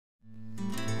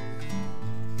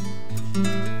It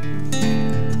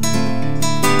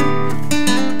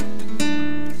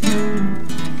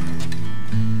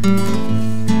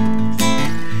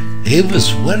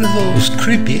was one of those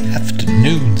creepy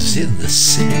afternoons in the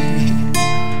city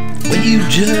when you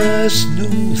just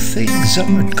know things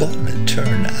aren't gonna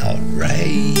turn out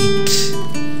right.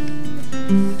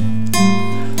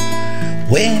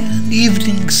 When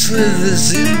evening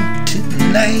slithers into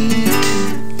night,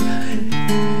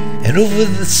 and over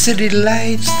the city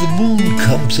lights the moon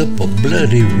comes up a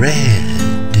bloody red.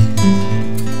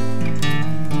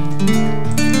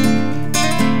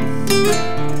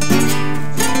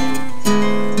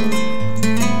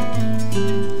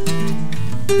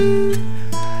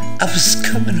 I was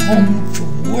coming home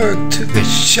from work, took a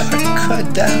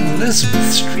shortcut down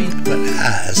Elizabeth Street when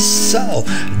I saw a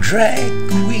drag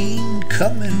queen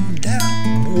coming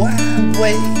down my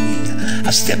way.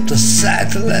 I stepped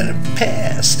aside to let him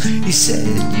pass. He said,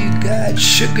 "You got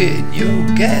sugar in your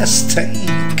gas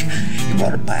tank. You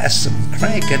want to buy some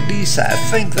crank?" At least I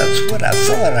think that's what I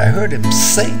thought I heard him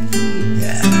say.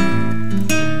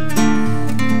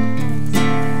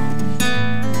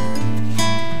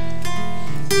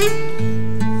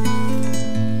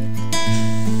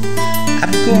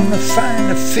 I'm gonna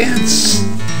find a fence,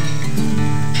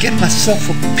 get myself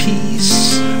a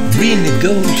piece,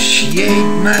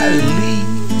 renegotiate my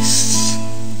lease.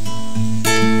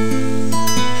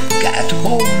 Got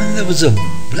home and there was a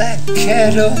black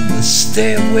cat on the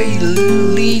stairway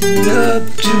leading up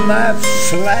to my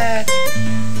flat.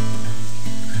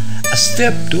 I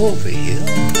stepped over him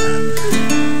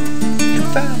and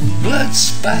found blood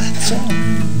spots on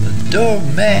the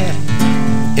doormat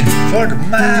in front of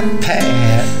my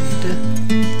pad.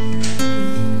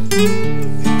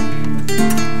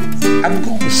 I'm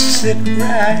gonna sit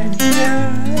right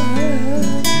here.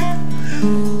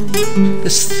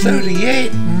 It's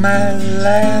 38 in my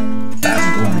lap. I'm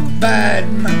gonna bide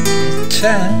my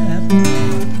time.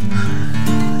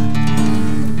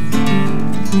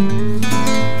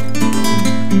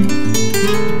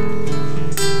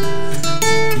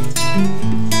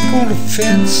 Gonna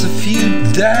fence a few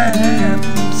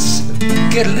dimes,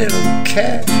 get a little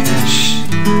cash,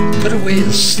 put away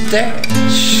a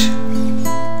stash.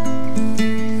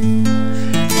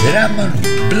 Then I'm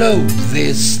gonna blow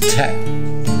this time.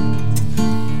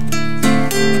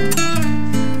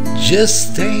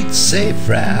 Just ain't safe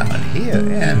round here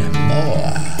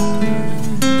anymore.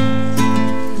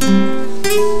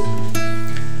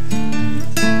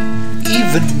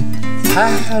 Even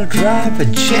pile driver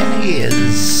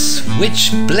Jenny's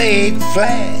switchblade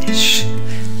flash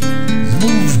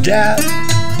moved out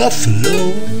to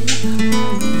Buffalo.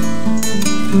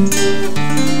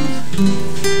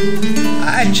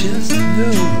 I just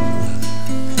know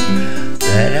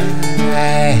that I